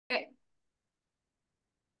Okay.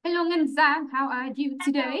 Hello, Ngân Giang. How are you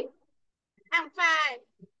today? I'm fine.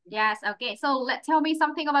 Yes. Okay. So tell me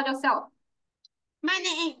something about yourself. My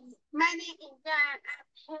name is Jan.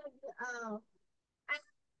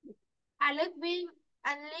 I I live in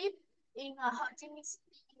a Hotline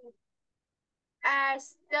City. I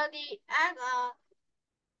study at a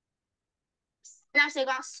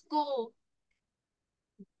national school.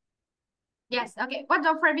 Yes. Okay. What's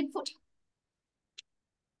your favorite food?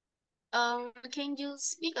 Can you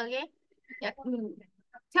speak again? Yeah.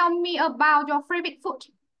 Tell me about your favorite food.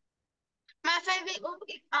 My favorite food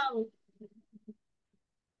is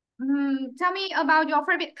Tell me about your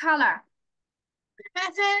favorite color. my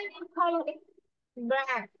favorite color is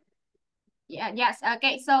black. Yeah. Yes.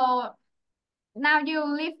 Okay. So now you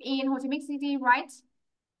live in Ho Chi Minh City, right?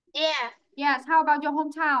 Yeah, Yes. How about your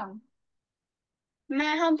hometown?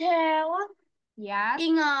 my hometown Yes.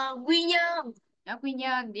 in Quy Nhơn. Quy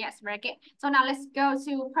Nhơn. Yes. Very good. So now let's go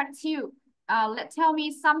to part two. Tell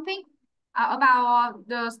me something about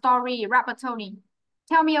the story Rapatoni.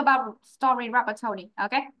 Tell me about story Rapatoni.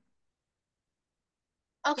 Okay.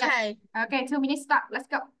 Yes. Okay. Okay. 2 minutes start. Let's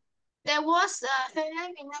go. There was a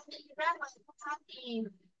famous Vietnamese rapper party.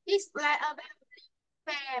 This like a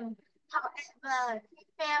fame. However, he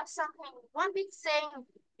felt something. One big thing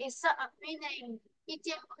is sort of meaning. He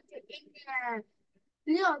traveled to India.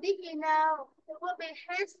 Little did he know, there would be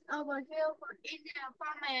heads over here for Indian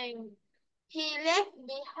farming. He left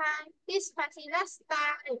behind his particular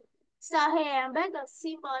style, so he better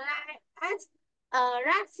symbolize as a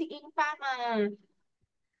rising farmer.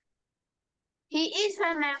 He is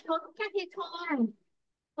famous for Catitons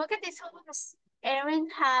every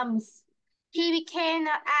times. He became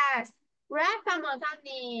known as Rap Farmer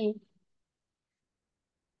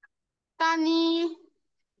Tony.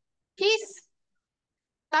 His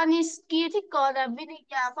Tony's skilled got a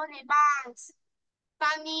vinegar for the banks.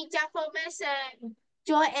 Tony transformation,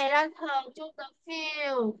 joy and her to the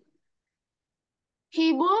field.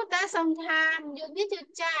 He bought that sometime you need to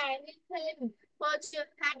try anything for your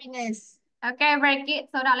happiness. Okay. Very good.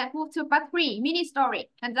 So now let's move to part three. Mini story.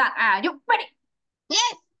 And that are you ready?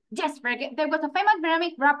 Yes. Yes. Very good. There was a famous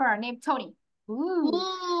Vietnamese rapper named Tony. Ooh.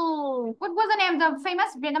 Ooh. What was the name of the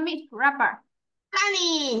famous Vietnamese rapper?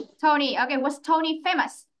 Tony. Tony. Okay. Was Tony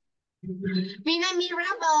famous? Vietnamese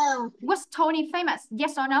rapper. Was Tony famous?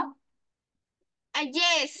 Yes or no?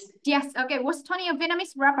 Yes. Yes. Okay. Was Tony a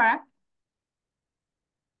Vietnamese rapper?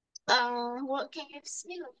 What can you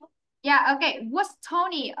speak? Yeah. Okay. Was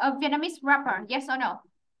Tony a Vietnamese rapper? Yes or no?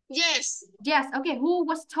 Yes. Yes. Okay. Who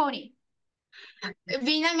was Tony?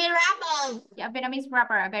 Vietnamese rapper. Yeah, Vietnamese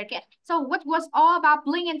rapper. Very good. So what was all about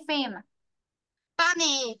bling and fame?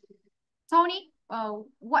 Tony. Tony?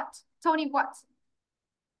 What? Tony what?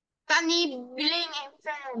 Tony Bling and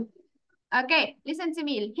Friend. Okay. Listen to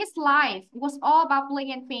me. His life was all about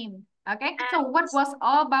bling and fame. Okay. So And what was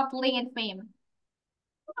all about bling and fame?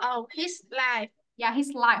 his life. Yeah,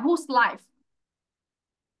 his life. Whose life?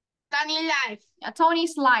 Tony life. Yeah,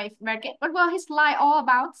 Tony's life. Very good. What was his life all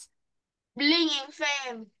about? Bling and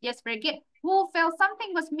Fame. Yes, very good. Who felt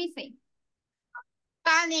something was missing?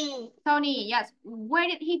 Tony. Tony, yes. Where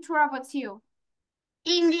did he travel to?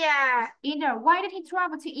 India. India. Why did he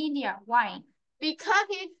travel to India? Why? Because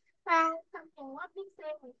he found something what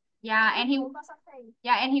missing. Yeah, and he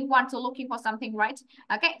want to looking for something, right?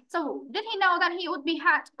 Okay. So did he know that he would be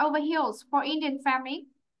head over heels for Indian family?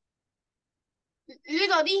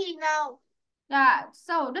 Little did he know. Yeah.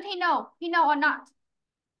 So did he know? He know or not?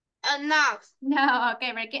 Enough. No.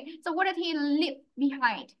 Okay, very good. So what did he leave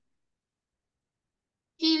behind?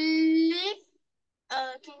 He lived.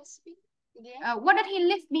 Can you speak again? What did he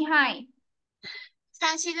leave behind?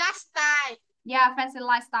 Fancy lifestyle. Yeah, fancy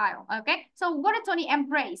lifestyle. Okay. So what did Tony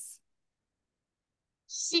embrace?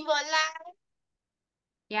 Single life.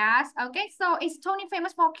 Yes. Okay. So is Tony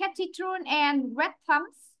famous for catty tune and red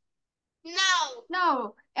thumbs? No.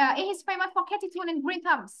 No. Is he famous for catty tune and green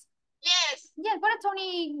thumbs? Yes. Yeah.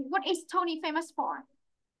 What is Tony famous for?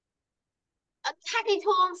 Tiny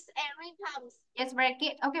tones and rhythms. Yes, very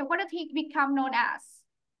good. Okay. What did he become known as?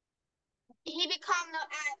 He became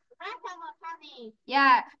known as rapper Tony.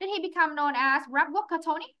 Yeah. Did he become known as rap worker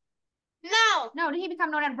Tony? No. No. Did he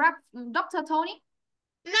become known as rap Dr. Tony?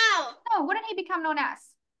 No. No. What did he become known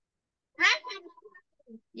as? Rapper.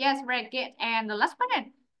 Yes, very good. And the last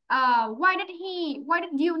question. Why did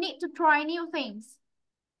you need to try new things?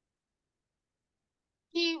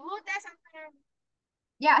 He would that sometimes.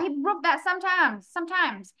 Yeah, he proved that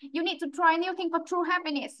sometimes you need to try new thing for true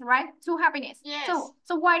happiness, right? True happiness. Yes.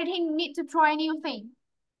 So why did he need to try new thing?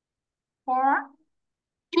 For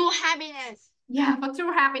True happiness. Yeah, for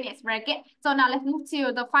true happiness. Very good. So now let's move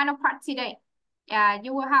to the final part today.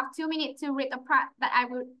 You will have 2 minutes to read the part that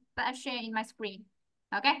I share in my screen.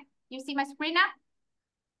 Okay, you see my screen now?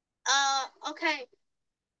 Okay.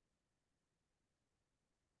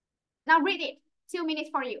 Now read it. 2 minutes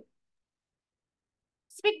for you.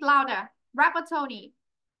 Speak louder. Rapper Tony.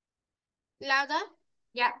 Louder.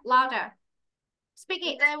 Yeah, louder. Speak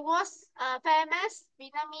it. There was a famous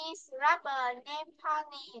Vietnamese rapper named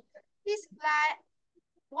Tony. His life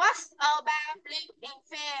was about belief in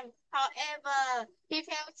fame. However, he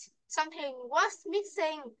felt something was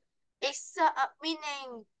missing. Instead of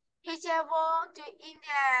winning, he traveled to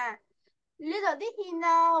India. Little did he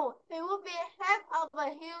know he would be head over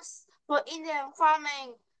heels for Indian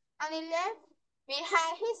farming, and he left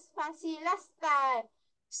behind his fancy lifestyle.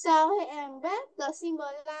 So he embedded the simple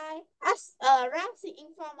life as a rising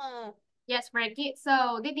informer. Yes, very good.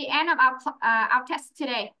 So this is the end of our test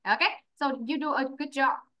today. Okay, so you do a good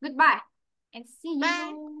job. Goodbye, and see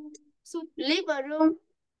Bye. you soon. Leave a room.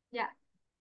 Yeah.